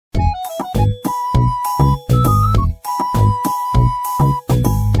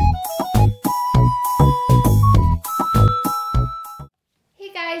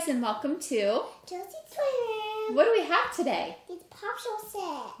welcome to Josie's Farm. What do we have today? It's Paw Patrol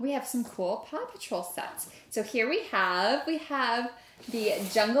set. We have some cool Paw Patrol sets. So here we have the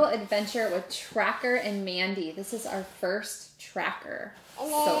Jungle Adventure with Tracker and Mandy. This is our first Tracker.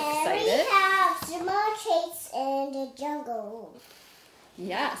 And So excited. we have Zuma, Chase, and the Jungle.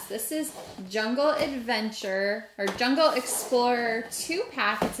 Yes, this is Jungle Adventure or Jungle Explorer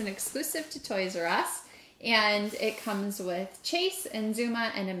 2-pack. It's an exclusive to Toys R Us. And it comes with Chase and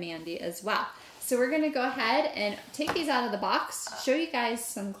Zuma and a Mandy as well. So we're going to go ahead and take these out of the box, show you guys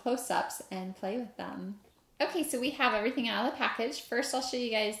some close-ups, and play with them. Okay, so we have everything out of the package. First, I'll show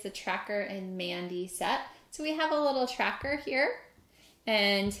you guys the Tracker and Mandy set. So we have a little Tracker here,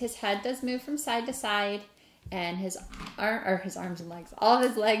 and his head does move from side to side, and his arms and legs, all of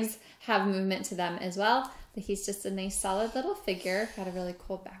his legs have movement to them as well. But he's just a nice, solid little figure. Got a really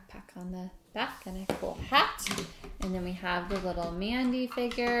cool backpack on the back and a cool hat. And then we have the little Mandy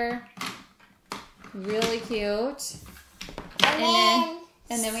figure. Really cute. And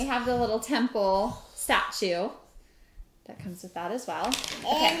then we have the little temple statue that comes with that as well.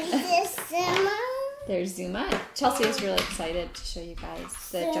 And there's Zuma. There's Zuma. Chelsea is really excited to show you guys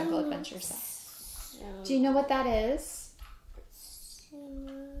the Jungle Adventure set. Do you know what that is?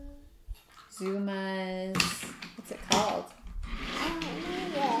 Zuma's, what's it called? I don't know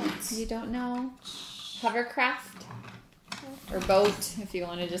yet. You don't know? Hovercraft? Or boat, if you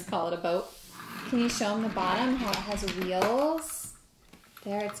want to just call it a boat. Can you show them the bottom, how it has wheels?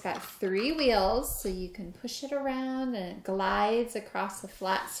 There, it's got 3 wheels, so you can push it around and it glides across a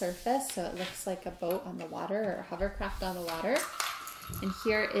flat surface, so it looks like a boat on the water or a hovercraft on the water. And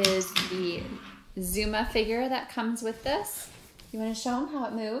here is the Zuma figure that comes with this. You want to show him how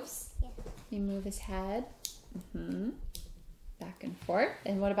it moves? Yeah. You move his head. Back and forth.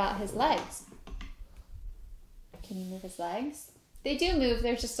 And what about his legs? Can you move his legs? They do move.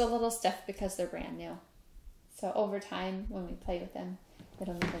 They're just a little stiff because they're brand new. So over time, when we play with them,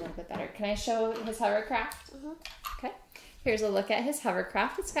 it'll move a little bit better. Can I show his hovercraft? Okay. Here's a look at his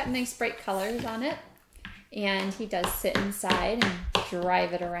hovercraft. It's got nice bright colors on it. And he does sit inside and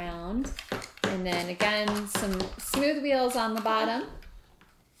drive it around. And then again, some smooth wheels on the bottom.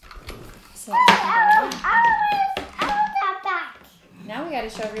 So now we got to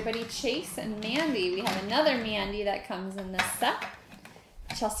show everybody Chase and Mandy. We have another Mandy that comes in this set.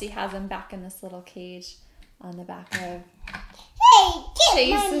 Chelsea has him back in this little cage on the back of Hey, get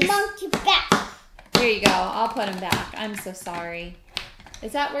Chase's. my monkey back. Here you go. I'll put him back. I'm so sorry.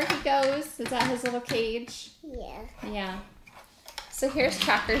 Is that where he goes? Is that his little cage? Yeah. Yeah. So here's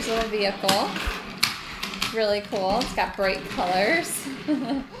Tracker's little vehicle. Really cool. It's got bright colors.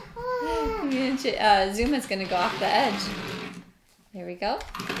 Zuma's going to go off the edge. There we go.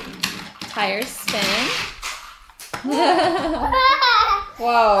 Tires spin.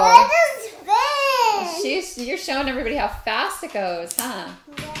 Whoa. You're showing everybody how fast it goes, huh?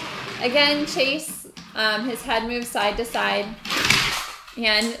 Yeah. Again, Chase, his head moves side to side.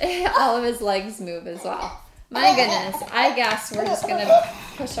 And all of his legs move as well. My goodness, I guess we're just gonna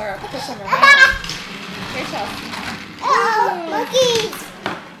push him around. Here, Chelsea. Oh, monkeys!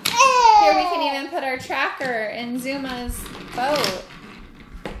 Here we can even put our Tracker in Zuma's boat.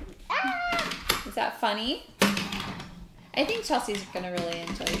 Is that funny? I think Chelsea's gonna really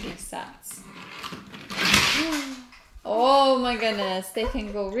enjoy these sets. Oh my goodness, they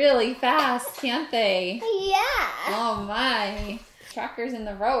can go really fast, can't they? Yeah. Oh my. Tracker's in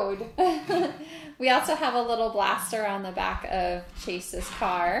the road. We also have a little blaster on the back of Chase's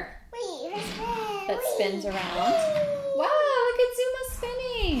car that spins around. Wow, look at Zuma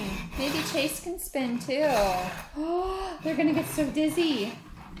spinning. Maybe Chase can spin too. Oh, they're gonna get so dizzy.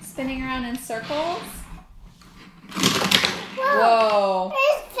 Spinning around in circles. Whoa.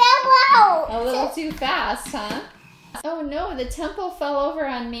 A little too fast, huh? Oh no, the temple fell over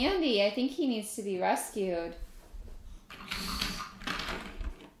on Mandy. I think he needs to be rescued.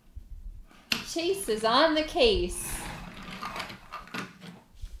 Chase is on the case.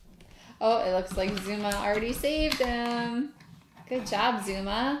 Oh, it looks like Zuma already saved him. Good job,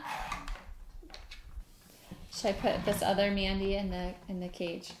 Zuma. Should I put this other Mandy in the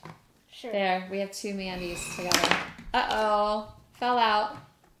cage? Sure. There, we have 2 Mandys together. Uh-oh, fell out.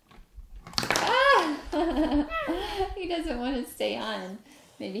 Ah! He doesn't want to stay on.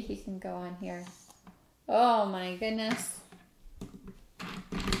 Maybe he can go on here. Oh my goodness.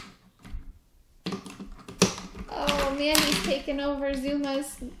 Oh, Mandy's taken over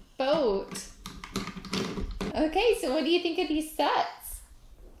Zuma's boat. Okay, so what do you think of these sets?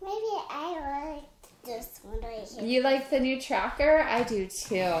 Maybe I like this one right here. You like the new Tracker? I do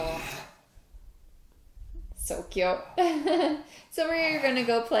too. So cute. So we're going to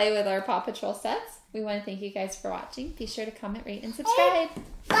go play with our Paw Patrol sets. We want to thank you guys for watching. Be sure to comment, rate, and subscribe.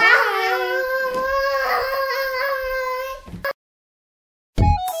 Bye.